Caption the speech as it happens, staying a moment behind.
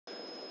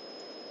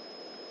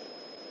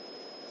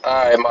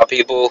Alright, my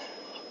people,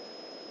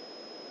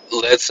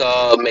 let's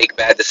make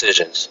bad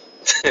decisions.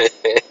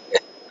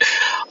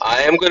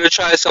 I am gonna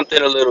try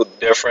something a little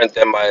different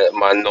than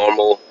my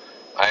normal.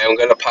 I am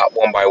gonna pop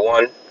one by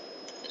one.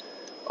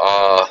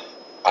 Uh,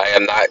 I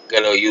am not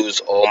gonna use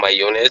all my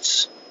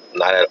units,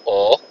 not at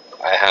all.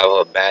 I have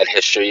a bad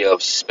history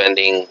of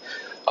spending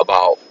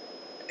about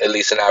at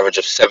least an average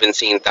of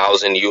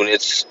 17,000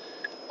 units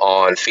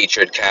on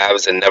featured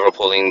calves and never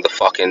pulling the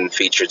fucking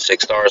featured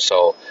 6 star.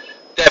 So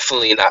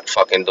definitely not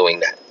fucking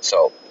doing that.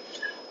 So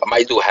I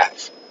might do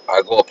half.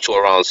 I go up to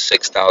around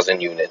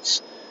 6,000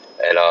 units,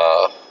 and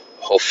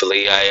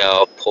hopefully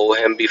I pull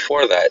him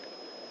before that.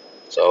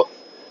 So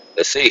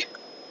let's see.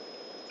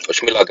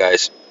 Wish me luck,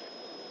 guys.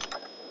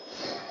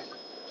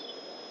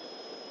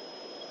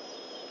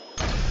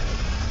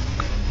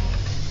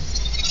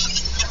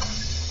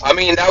 I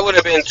mean, that would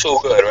have been too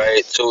good,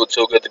 right? Too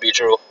good to be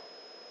true.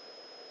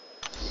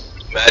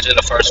 Imagine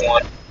the first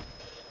one.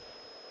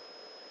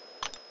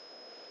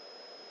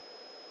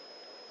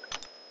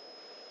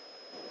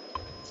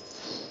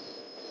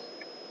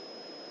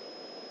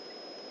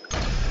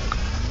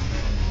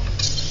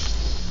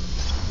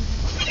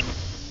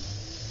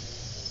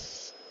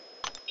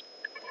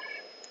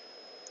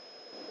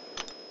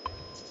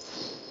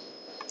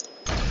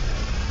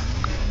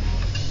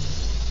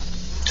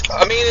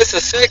 I mean, it's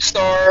a 6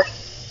 star.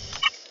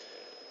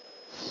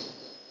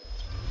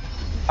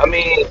 I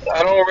mean,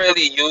 I don't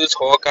really use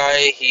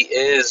Hawkeye. He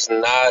is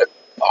not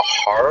a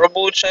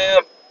horrible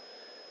champ.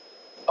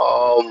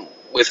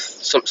 With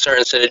some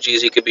certain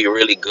synergies, he could be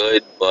really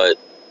good, but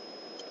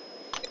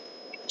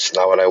it's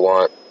not what I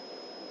want.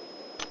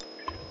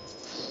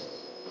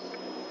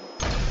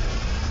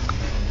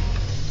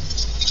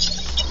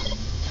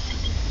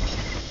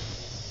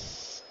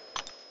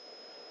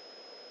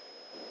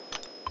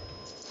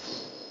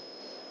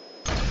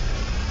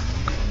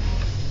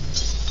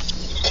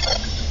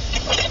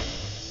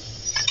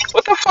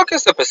 What the fuck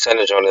is the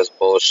percentage on this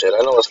bullshit?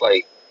 I know it's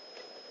like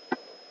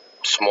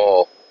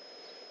small,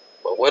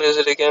 but what is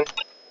it again?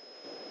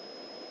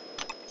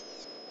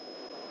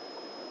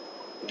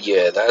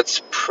 Yeah,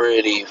 that's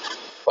pretty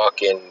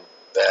fucking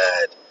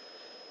bad.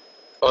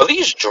 Are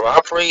these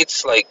drop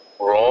rates like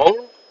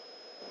wrong?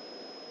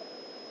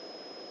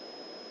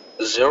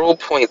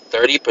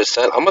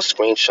 0.30%. I'm gonna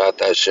screenshot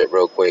that shit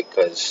real quick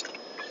because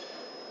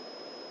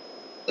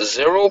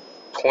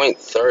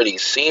 0.30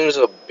 seems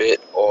a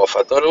bit off.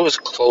 I thought it was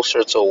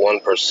closer to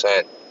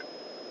 1%.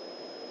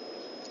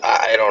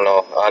 I don't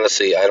know.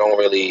 Honestly, I don't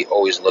really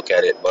always look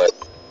at it, but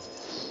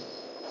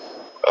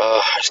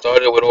I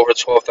started with over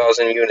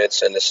 12,000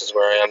 units, and this is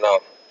where I am now.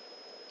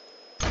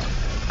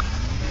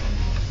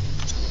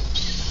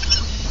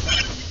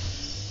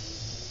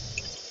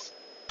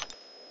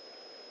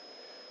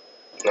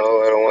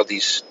 No, I don't want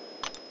these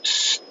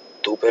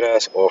stupid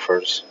ass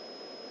offers.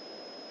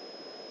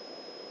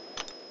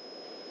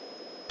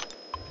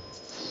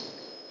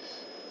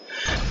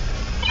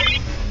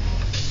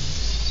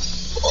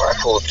 Oh, I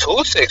pulled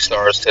two 6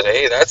 stars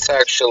today. That's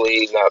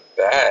actually not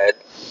bad.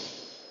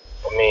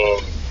 I mean,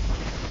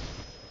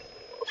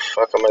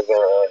 fuck am I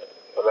gonna,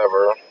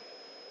 whatever.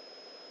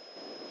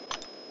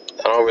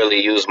 I don't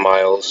really use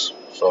miles,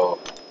 so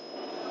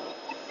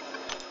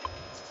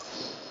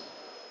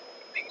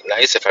it'd be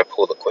nice if I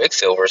pulled a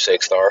Quicksilver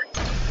 6 star.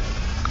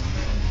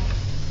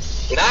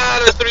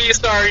 Not a 3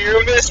 star.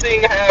 You're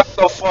missing half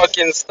the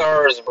fucking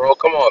stars, bro.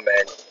 Come on,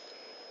 man.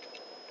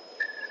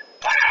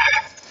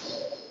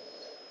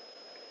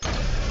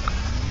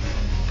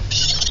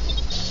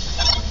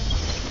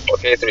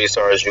 Okay, 3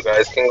 stars. You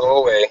guys can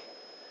go away.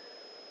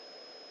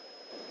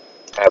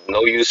 I have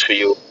no use for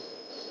you.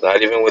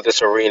 Not even with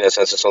this arena,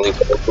 since it's only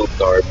for the 2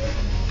 stars.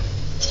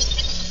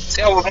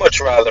 See, I would much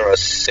rather a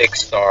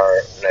 6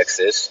 star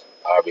Nexus,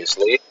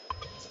 obviously.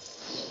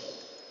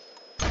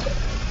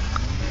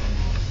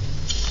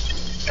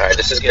 Alright,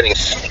 this is getting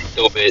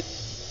stupid.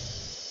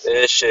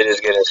 This shit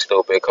is getting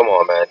stupid. Come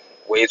on, man.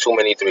 Way too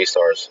many 3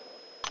 stars.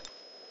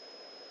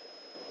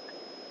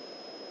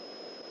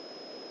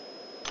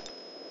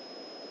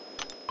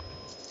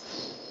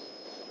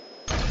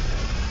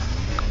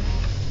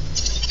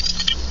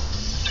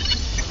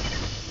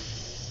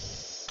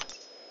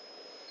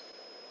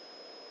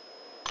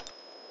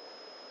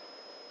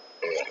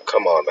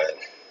 Come on, man.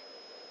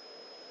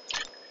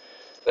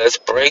 Let's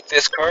break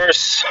this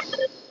curse.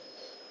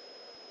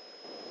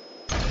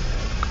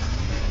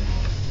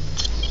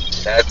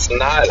 That's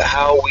not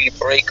how we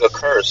break a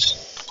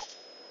curse.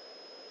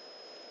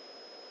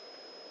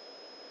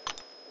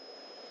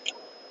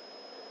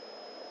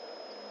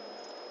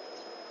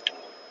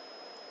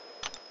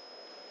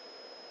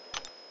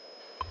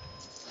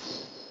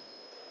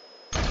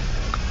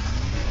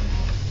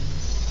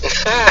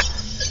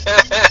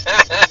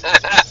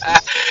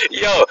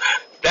 Yo,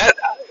 that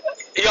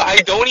I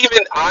don't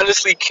even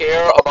honestly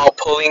care about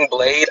pulling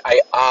Blade.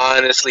 I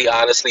honestly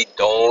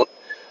don't.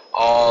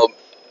 Um,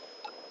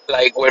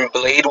 like when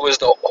Blade was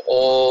the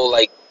all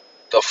like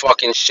the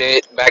fucking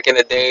shit back in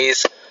the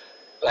days.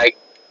 Like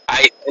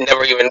I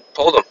never even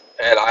pulled him,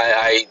 and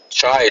I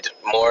tried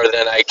more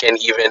than I can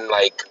even,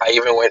 like, I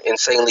even went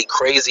insanely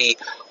crazy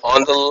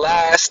on the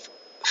last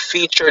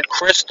featured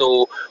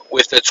crystal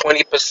with the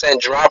 20%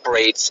 drop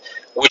rates,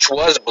 which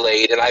was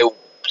Blade, and I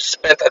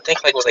spent, I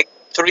think, like, it was like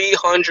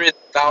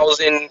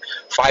 300,000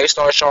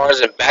 5-star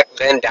shards, and back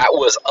then that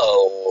was a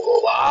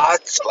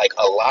lot, like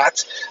a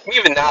lot. I mean,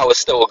 even now it's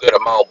still a good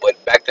amount,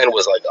 but back then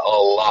was like a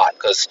lot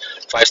because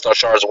 5-star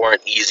shards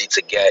weren't easy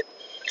to get.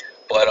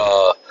 But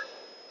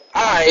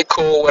alright,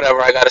 cool,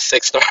 whatever. I got a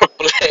 6-star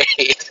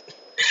blade.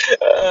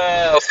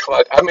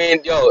 Fuck. I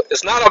mean, yo,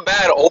 it's not a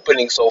bad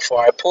opening so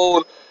far. I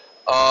pulled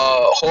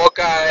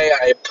Hawkeye,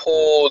 I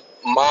pulled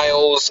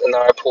Miles, and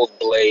now I pulled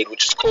Blade,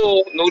 which is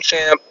cool. New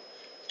champ,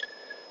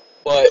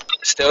 but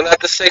still not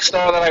the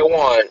 6-star that I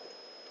want.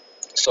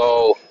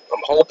 So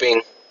I'm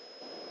hoping.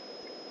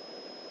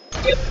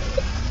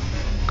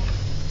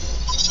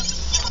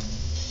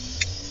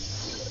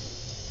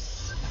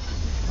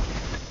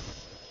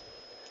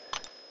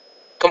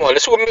 Come on,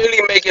 this would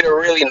really make it a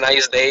really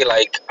nice day.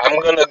 Like, I'm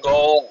gonna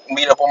go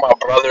meet up with my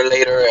brother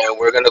later, and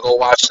we're gonna go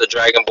watch the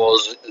Dragon Ball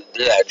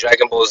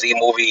Z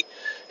movie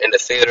in the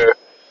theater.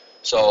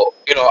 So,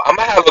 I'm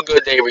gonna have a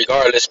good day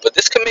regardless, but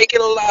this can make it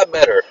a lot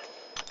better.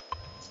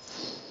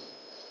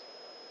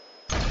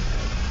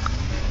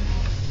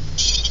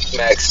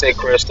 Max Sig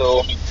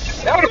Crystal.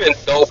 That would have been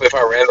dope if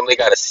I randomly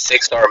got a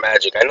 6-star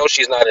Magic. I know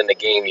she's not in the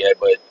game yet,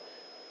 but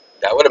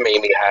that would have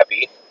made me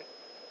happy.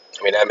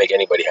 I mean, that'd make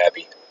anybody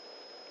happy.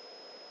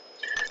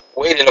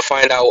 Waiting to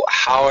find out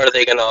how are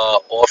they gonna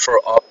offer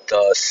up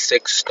the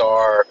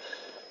 6-star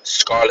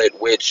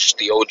Scarlet Witch,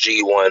 the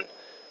OG one,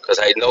 because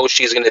I know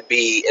she's gonna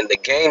be in the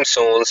game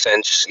soon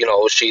since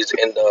she's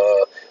in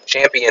the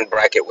champion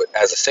bracket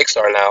as a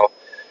 6-star now.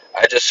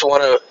 I just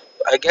wanna,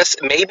 I guess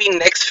maybe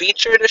next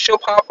feature that she'll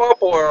pop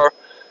up, or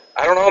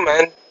I don't know,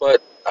 man.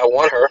 But I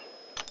want her.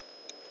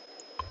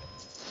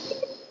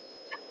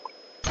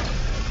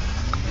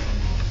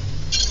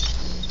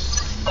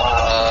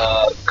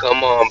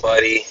 Come on,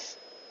 buddy.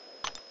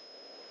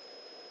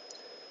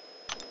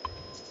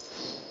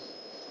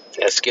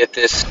 Let's get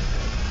this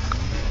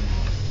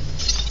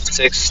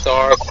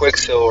 6-star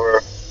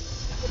Quicksilver.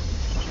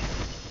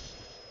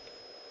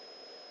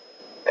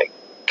 I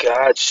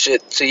got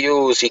shit to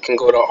use. He can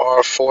go to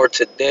R4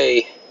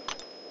 today.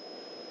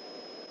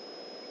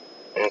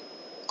 And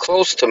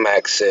close to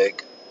max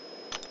sig.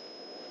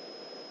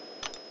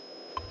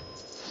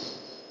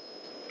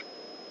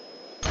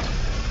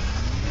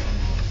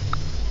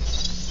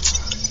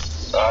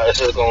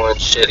 This is going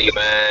shitty,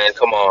 man.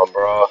 Come on,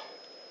 bro.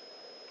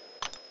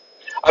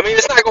 I mean,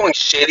 it's not going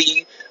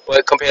shitty,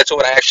 but compared to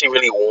what I actually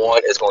really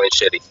want, it's going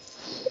shitty.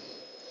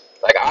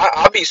 Like,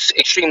 I'll be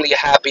extremely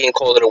happy and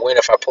call it a win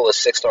if I pull a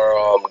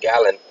 6-star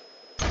Gallon.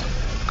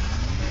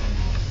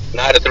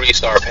 Not a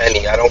 3-star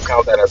Penny. I don't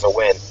count that as a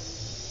win.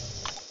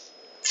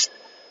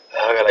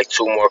 I got like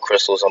 2 more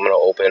crystals I'm gonna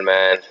open,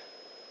 man.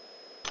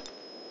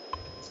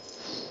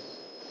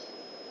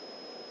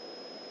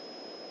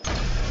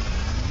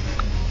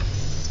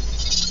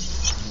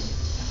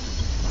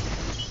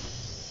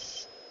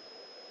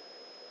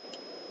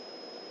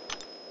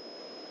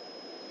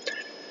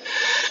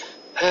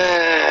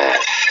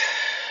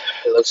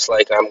 It looks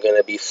like I'm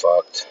gonna be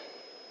fucked.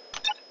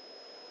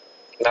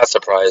 Not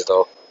surprised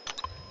though.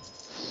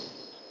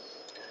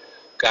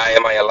 Guy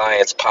in my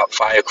alliance popped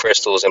 5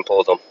 crystals and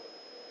pulled them.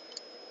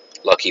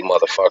 Lucky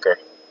motherfucker.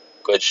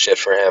 Good shit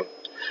for him.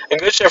 And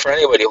good shit for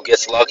anybody who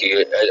gets lucky.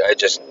 I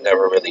just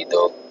never really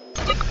do.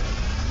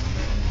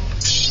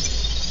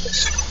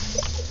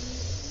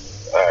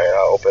 Alright,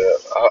 I'll open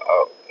it.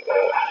 I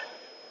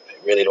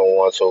really don't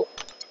want to.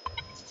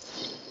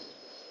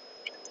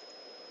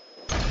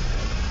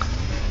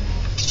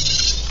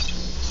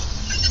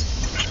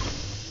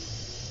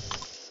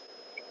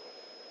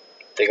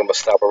 I think I'm gonna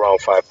stop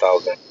around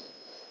 5,000.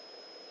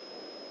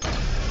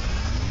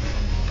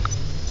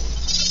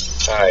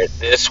 Alright,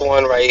 this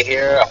one right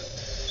here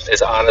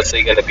is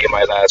honestly gonna be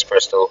my last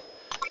crystal.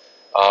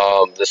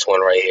 This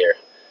one right here.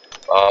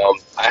 I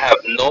have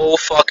no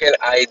fucking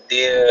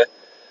idea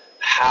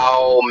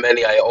how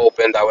many I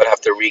opened. I would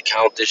have to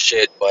recount this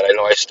shit, but I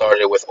know I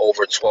started with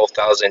over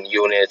 12,000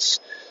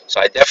 units, so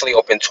I definitely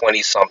opened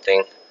 20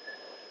 something.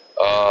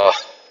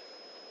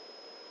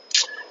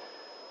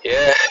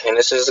 Yeah, and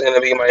this is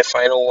gonna be my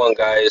final one,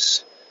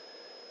 guys.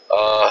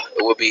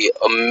 It would be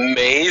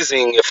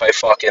amazing if I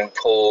fucking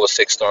pull a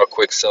 6-star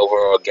Quicksilver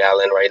or a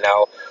Gallon right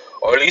now,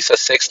 or at least a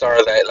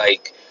 6-star that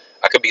like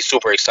I could be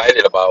super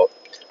excited about.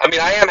 I mean,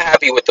 I am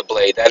happy with the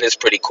Blade. That is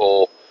pretty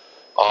cool.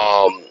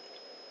 Um,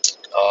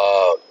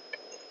 uh,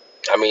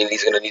 I mean,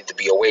 he's gonna need to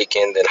be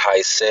awakened and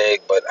high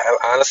sig, but I'm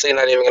honestly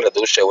not even gonna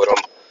do shit with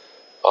him.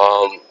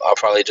 I'll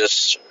probably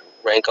just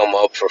rank him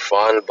up for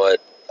fun,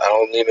 but I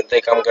don't even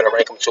think I'm gonna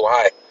rank him too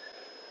high.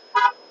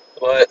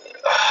 But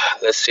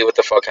let's see what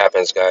the fuck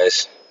happens,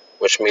 guys.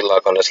 Wish me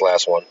luck on this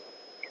last one.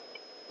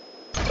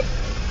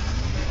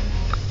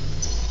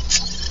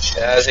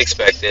 As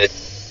expected.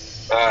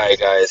 Alright,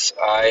 guys.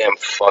 I am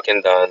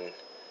fucking done.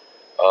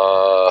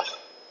 Uh,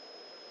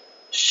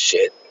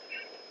 shit.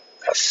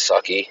 That's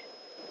sucky.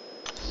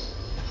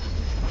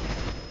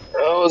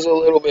 That was a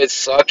little bit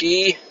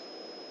sucky.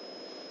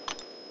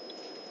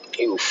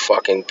 You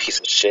fucking piece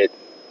of shit.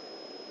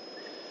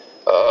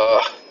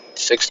 Uh,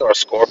 6-star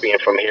Scorpion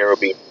from here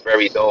would be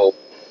very dope.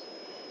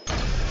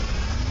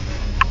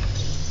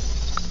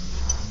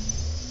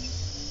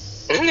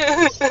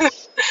 I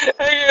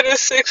get a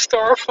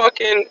 6-star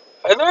fucking.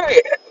 I thought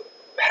I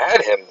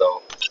had him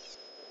though.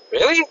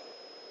 Really?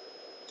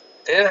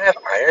 Didn't I have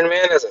Iron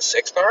Man as a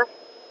 6-star?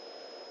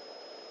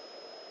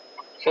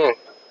 Hmm.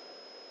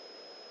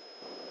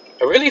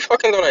 I really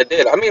fucking thought I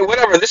did. I mean,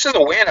 whatever. This is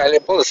a win. I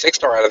didn't pull a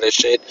 6-star out of this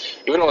shit,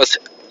 even though it's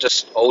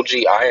just OG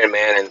Iron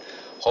Man. And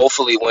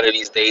hopefully, one of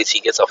these days, he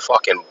gets a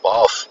fucking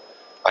buff,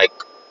 like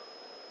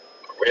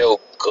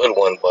real good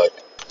one. But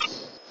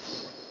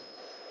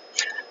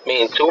I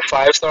mean, 2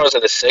 5-stars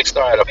and a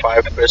 6-star out of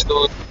 5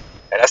 crystals,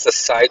 and that's the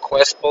side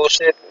quest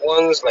bullshit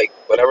ones, like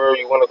whatever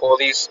you want to call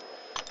these.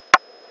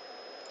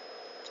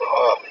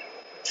 Uh,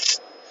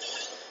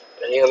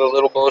 any other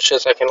little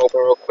bullshits I can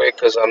open real quick?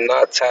 Because I'm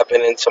not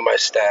tapping into my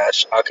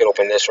stash. I could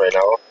open this right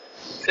now.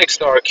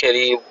 6-star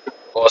Kitty,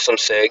 awesome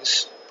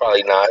Sigs.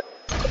 Probably not.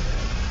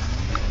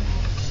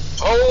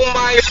 Oh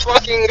my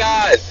fucking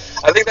god!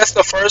 I think that's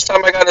the first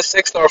time I got a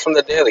 6-star from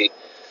the daily.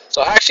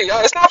 So actually,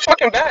 it's not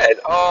fucking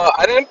bad.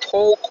 I didn't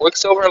pull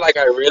Quicksilver like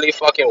I really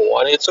fucking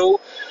wanted to,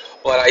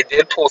 but I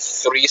did pull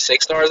 3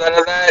 6-stars out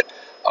of that.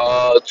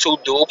 2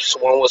 dupes.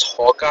 One was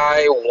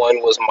Hawkeye,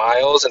 one was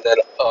Miles, and then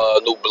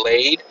new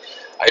Blade.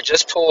 I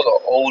just pulled an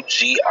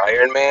OG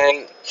Iron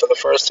Man for the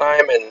first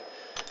time, and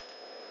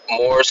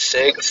more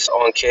Sigs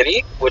on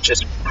Kitty, which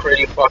is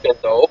pretty fucking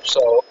dope.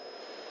 So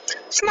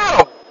it's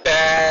not a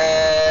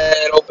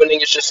bad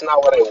opening. It's just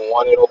not what I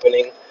wanted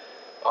opening.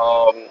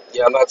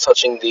 Yeah, I'm not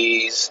touching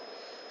these.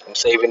 I'm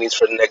saving these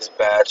for the next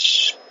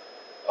batch.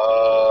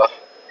 I'll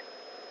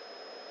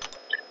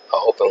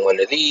open one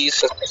of these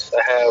since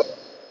I have.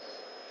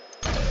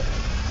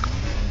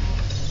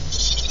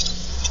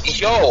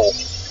 Yo,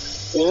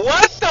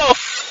 what the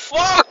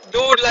fuck,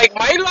 dude? Like,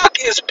 my luck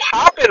is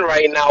popping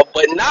right now,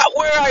 but not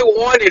where I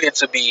wanted it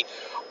to be.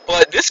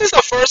 But this is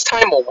the first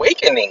time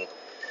awakening.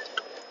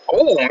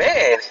 Oh,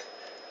 man.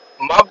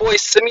 My boy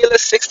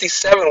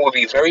Simulus67 will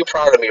be very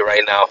proud of me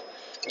right now.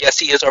 Yes,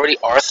 he is already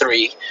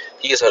R3.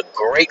 He is a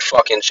great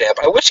fucking champ.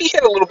 I wish he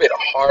hit a little bit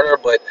harder,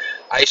 but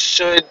I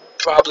should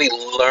probably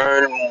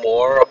learn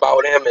more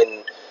about him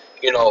and,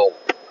 you know,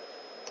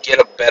 get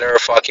a better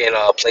fucking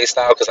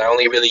playstyle, because I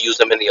only really used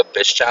him in the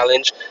Abyss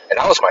Challenge, and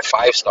that was my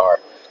 5-star,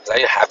 because I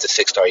didn't have the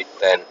 6-star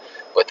then.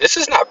 But this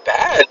is not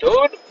bad,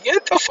 dude.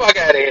 Get the fuck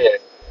out of here.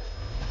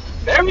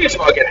 Very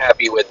fucking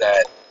happy with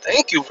that.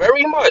 Thank you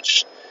very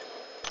much.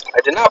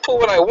 I did not pull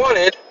what I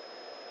wanted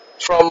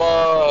from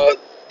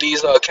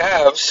these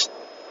calves,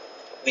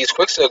 these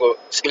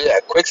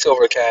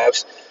Quicksilver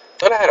calves.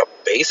 Thought I had a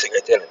basic, I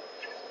didn't.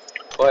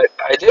 But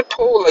I did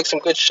pull like some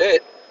good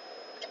shit.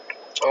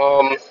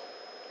 Um,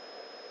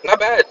 Not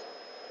bad.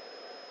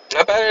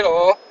 Not bad at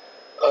all.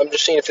 I'm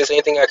just seeing if there's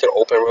anything I could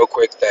open real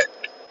quick that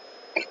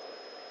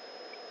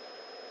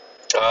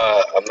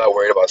I'm not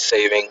worried about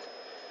saving.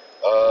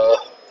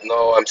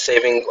 No, I'm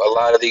saving a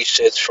lot of these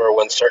shits for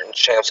when certain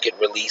champs get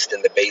released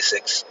in the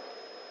basics.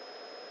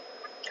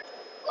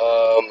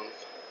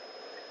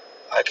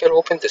 I could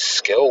open the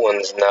skill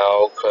ones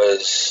now,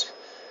 because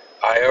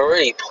I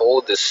already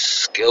pulled the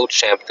skill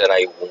champ that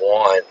I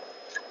want,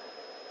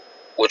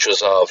 which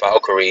was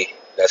Valkyrie.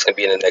 That's going to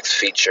be in the next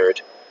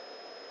featured.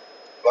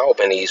 I'll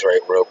open these right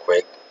real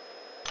quick.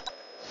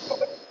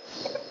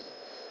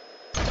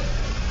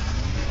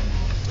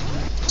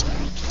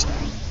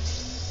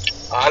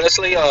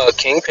 Honestly,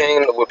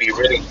 Kingpin would be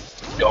really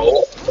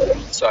dope,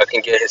 so I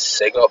can get his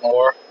sig up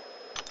more.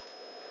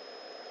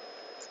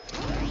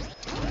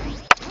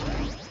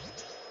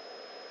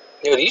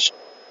 Yo, these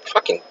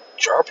fucking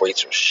drop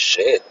rates are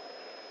shit.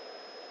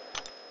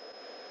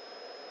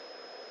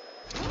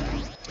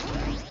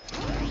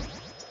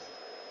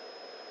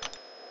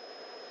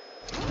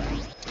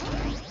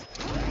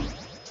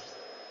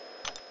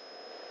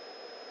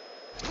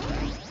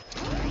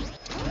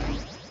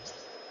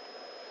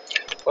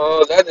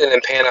 Well, that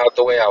didn't pan out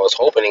the way I was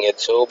hoping it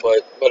to,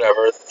 but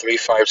whatever. 3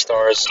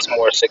 5-stars, it's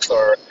more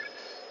 6-star.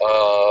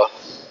 Oh,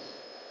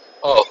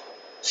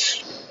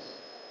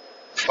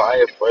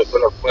 5,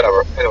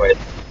 whatever. Anyway,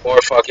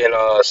 more fucking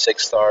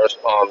 6 stars.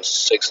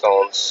 6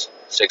 stones.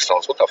 6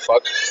 stones. What the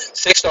fuck?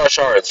 6-star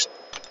shards.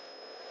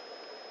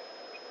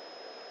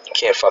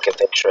 Can't fucking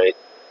think straight.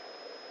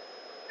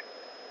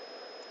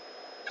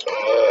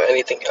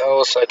 Anything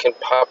else I can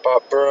pop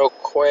up real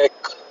quick?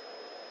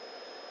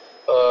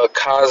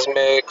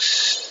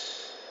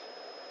 Cosmics.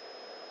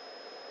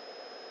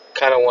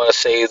 Kind of want to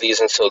save these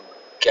until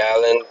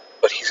Gallon,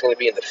 but he's going to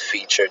be in the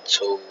feature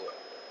too.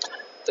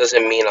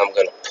 Doesn't mean I'm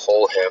going to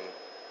pull him.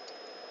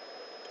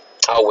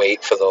 I'll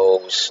wait for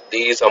those.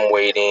 These I'm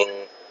waiting.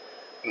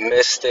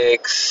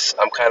 Mystics,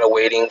 I'm kind of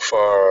waiting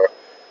for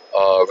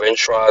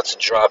Rintrod to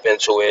drop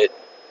into it.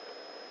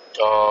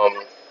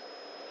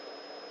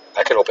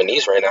 I can open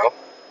these right now.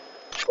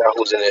 Forgot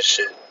who's in this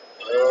shit.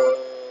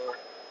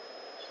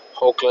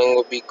 Hulkling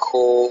would be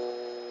cool.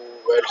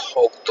 Red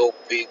Hulk,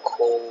 Dopey,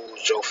 Cool,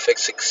 Joe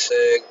Fix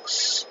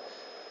 66,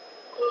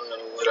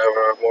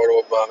 whatever.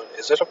 Immortal Abomination.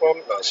 Is it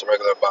Abomination? No, it's a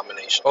regular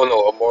Abomination. Oh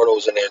no,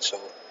 Immortal's in there too.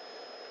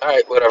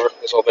 Alright, whatever.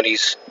 Let's open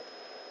these.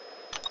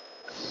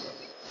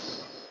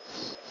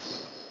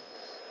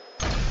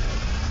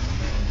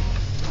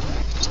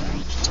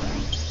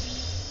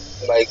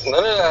 Like,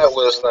 none of that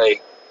was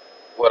like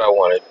what I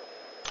wanted.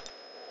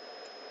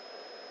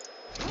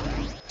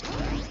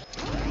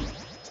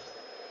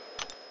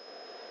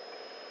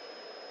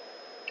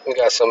 We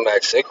got some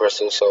Max A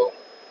crystals, so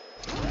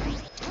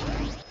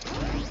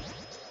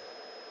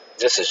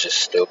this is just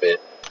stupid.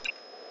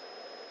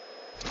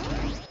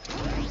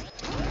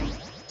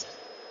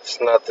 It's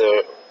not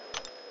the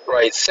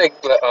right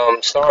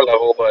star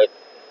level, but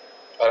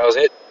that was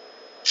it.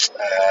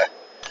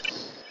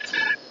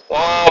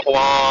 Womp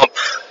womp.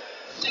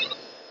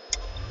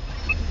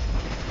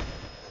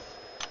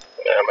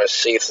 I'm gonna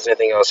see if there's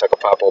anything else I could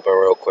pop open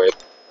real quick,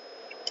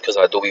 because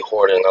I do be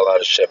hoarding a lot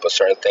of shit, but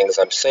certain things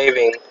I'm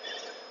saving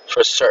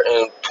for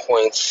certain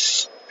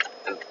points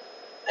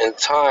in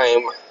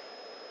time.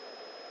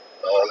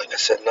 Like I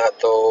said, not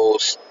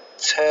those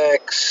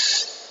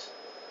techs.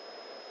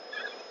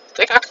 I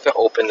think I can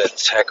open the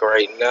tech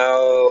right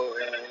now.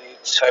 Any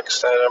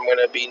techs that I'm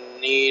gonna be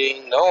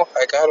needing? No,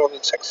 I got all the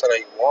techs that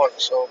I want,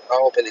 so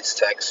I'll open these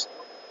techs.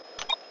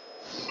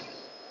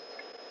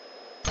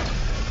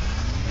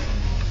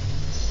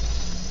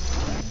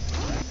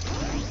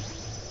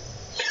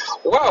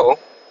 Well,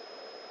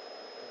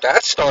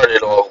 that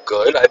started off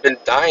good. I've been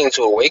dying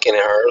to awaken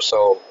her,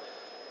 so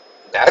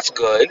that's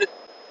good.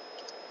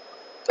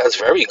 That's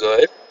very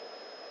good.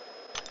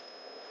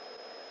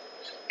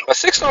 My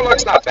 6-star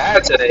luck's not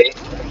bad today.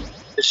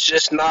 It's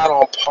just not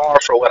on par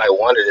for what I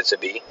wanted it to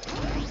be.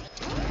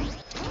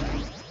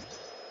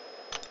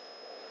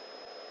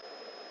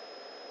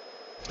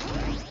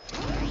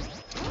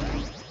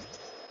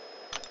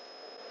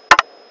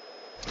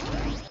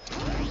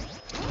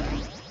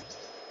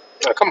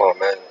 Oh, come on,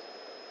 man.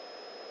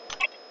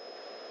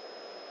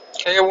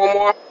 Can I get one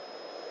more?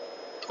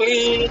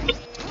 Please?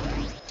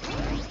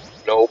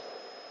 Nope.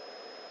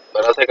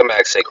 But I'll take a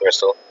Max A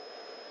crystal.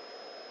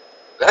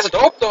 That's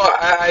dope, though.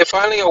 I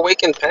finally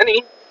awakened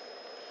Penny.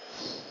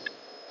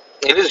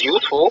 It is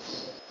useful.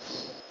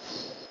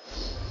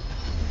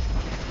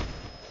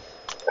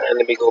 And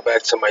let me go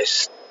back to my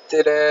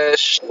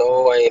stash.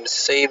 No, I am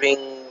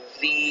saving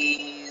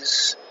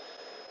these.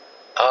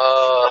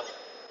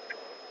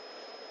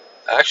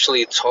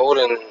 Actually, Toad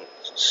and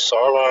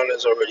Sauron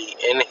is already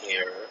in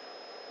here.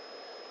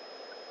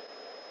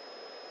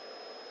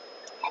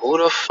 Who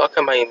the fuck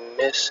am I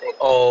missing?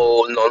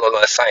 Oh, no,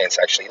 that's Science,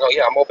 actually. No,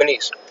 yeah, I'm opening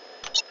these.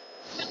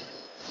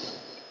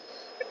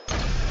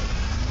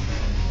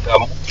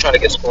 I'm trying to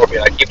get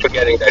Scorpion. I keep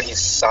forgetting that he's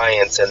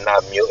Science and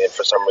not Mutant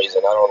for some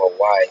reason. I don't know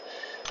why.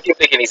 I keep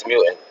thinking he's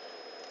Mutant.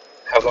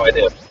 I have no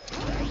idea.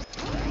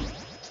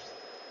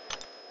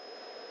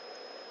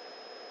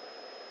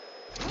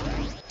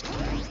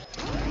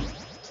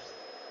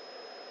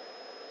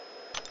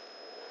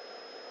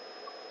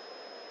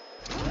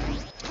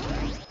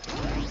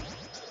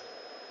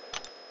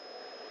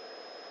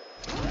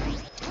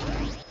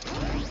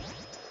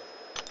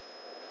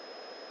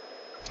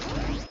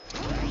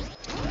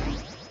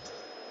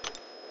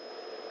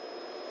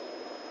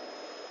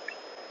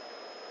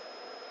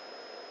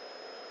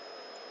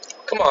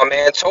 Come on,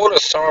 man. Toad or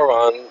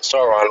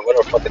Sauron,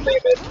 whatever fucking name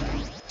it.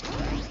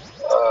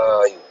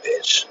 You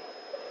bitch.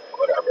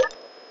 Whatever.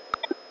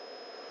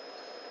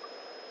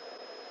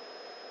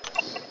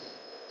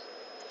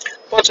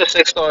 Bunch of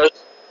 6-star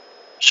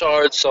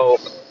shards, so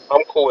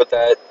I'm cool with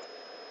that.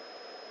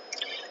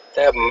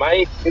 That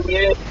might be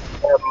it.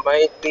 That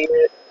might be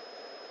it.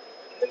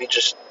 Let me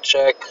just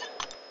check.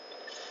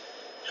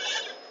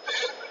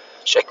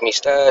 Check me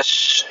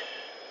stash.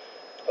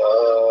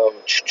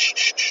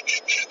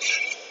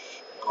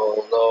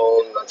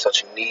 No, not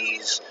touching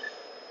these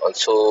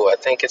until I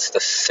think it's the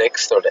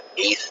 6th or the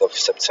 8th of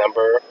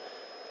September.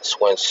 That's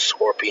when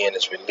Scorpion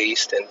is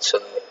released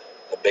into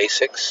the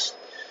basics.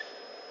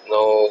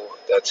 No,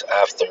 that's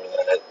after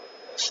that.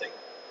 Let's like,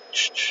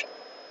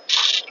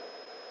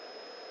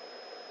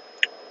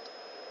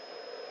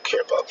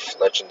 care about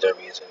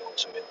legendaries and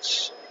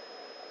ultimates.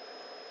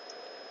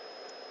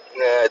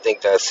 Nah, I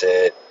think that's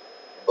it.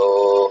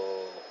 Boo.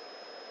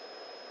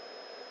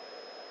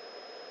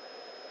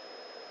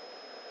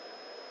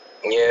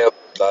 Yep,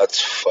 that's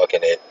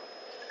fucking it.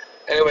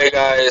 Anyway,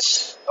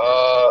 guys,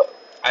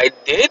 I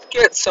did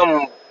get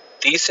some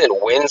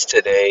decent wins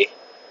today,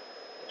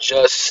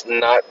 just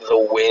not the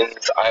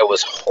wins I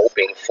was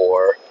hoping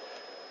for.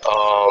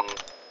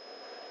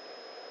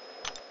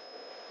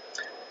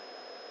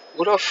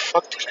 Who the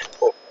fuck did I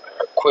put?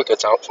 A quick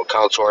account for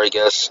Contour, I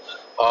guess.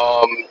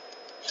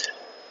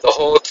 The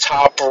whole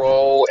top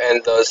row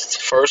and the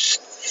first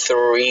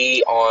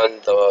three on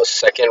the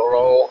second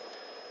row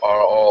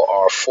are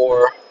all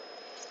R4.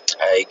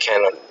 I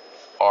can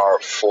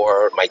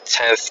R4 my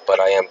 10th, but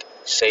I am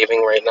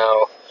saving right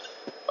now.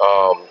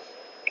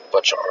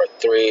 Bunch of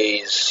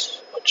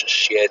R3s, bunch of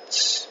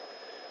shits.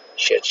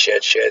 Shit.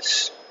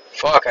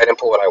 Fuck, I didn't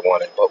pull what I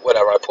wanted, but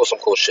whatever. I pulled some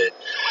cool shit.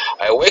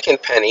 I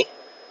awakened Penny.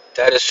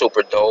 That is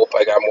super dope.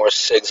 I got more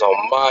SIGs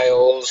on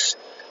Miles.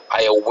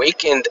 I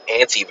awakened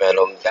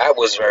Anti-Venom. That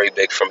was very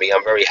big for me.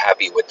 I'm very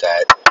happy with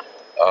that.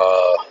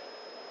 Uh,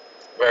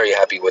 very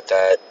happy with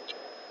that.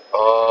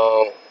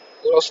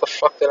 What else the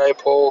fuck did I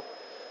pull?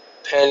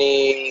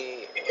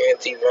 Penny,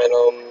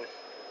 Anti-Venom.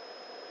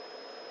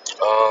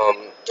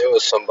 There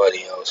was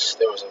somebody else.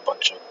 There was a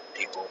bunch of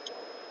people.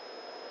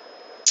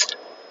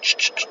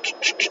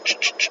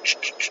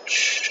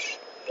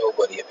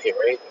 Nobody up here,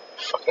 right?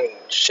 Fucking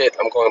shit,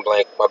 I'm going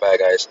blank. My bad,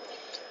 guys.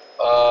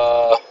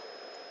 Uh,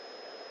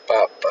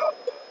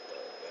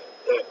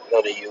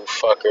 none of you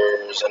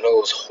fuckers. I know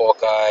it was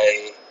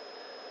Hawkeye.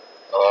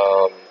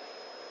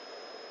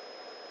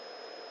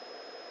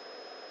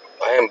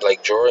 I am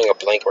like drawing a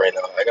blank right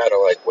now. I gotta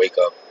like wake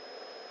up.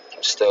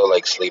 I'm still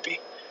like sleepy.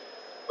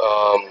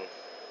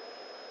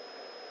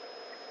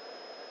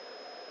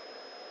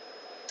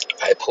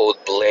 I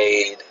pulled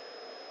Blade.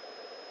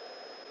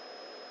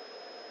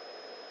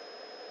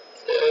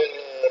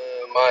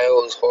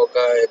 Miles,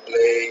 Hawkeye,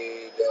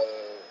 Blade,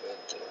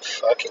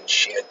 fucking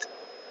shit.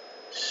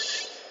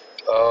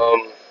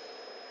 Um,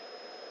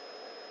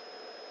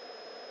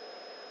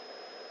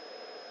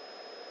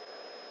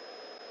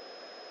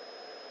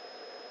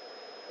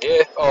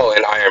 yeah. Oh,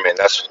 and Iron Man.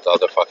 That's the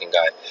other fucking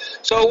guy.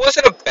 So it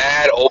wasn't a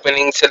bad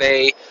opening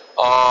today.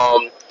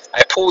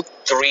 I pulled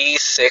 3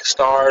 6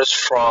 stars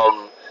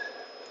from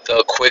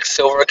the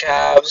Quicksilver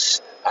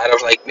calves out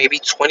of like maybe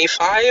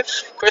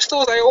 25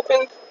 crystals I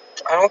opened.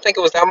 I don't think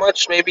it was that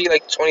much. Maybe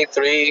like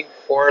 23,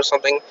 4 or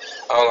something.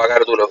 I don't know. I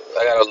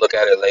gotta look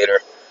at it later.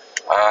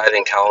 I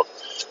didn't count.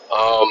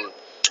 Um,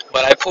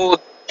 but I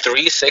pulled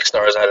 3 6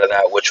 stars out of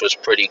that, which was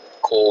pretty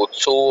cool.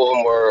 Two of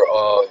them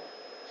were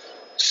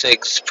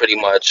SIGs pretty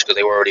much because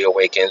they were already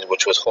awakened,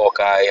 which was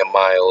Hawkeye and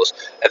Miles.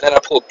 And then I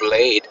pulled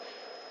Blade.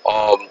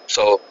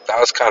 So that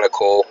was kind of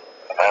cool.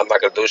 I'm not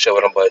gonna do shit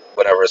with them, but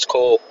whatever, it's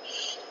cool.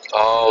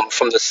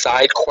 From the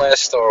side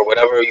quest or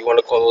whatever you want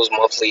to call those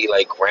monthly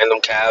like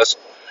random calves,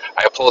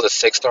 I pulled a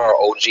 6 star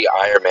OG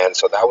Iron Man,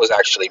 so that was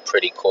actually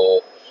pretty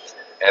cool.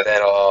 And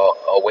then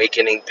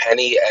Awakening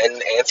Penny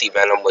and Anti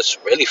Venom was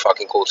really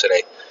fucking cool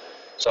today.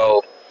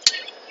 So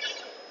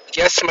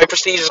yes, my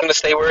prestige is gonna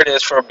stay where it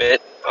is for a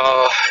bit,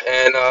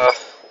 and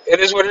it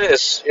is what it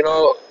is. You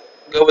know,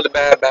 good with the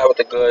bad, bad with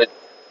the good.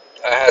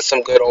 I had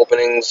some good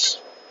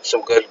openings,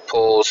 some good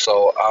pulls,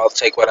 so I'll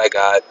take what I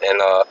got,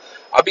 and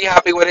I'll be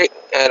happy with it,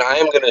 and I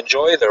am going to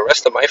enjoy the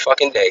rest of my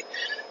fucking day.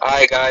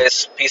 Alright,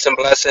 guys, peace and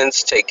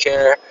blessings, take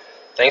care.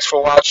 Thanks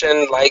for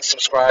watching, like,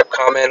 subscribe,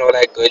 comment, all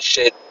that good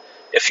shit,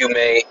 if you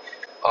may.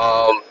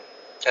 And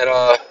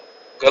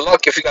good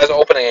luck if you guys are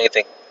opening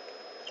anything.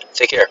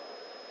 Take care.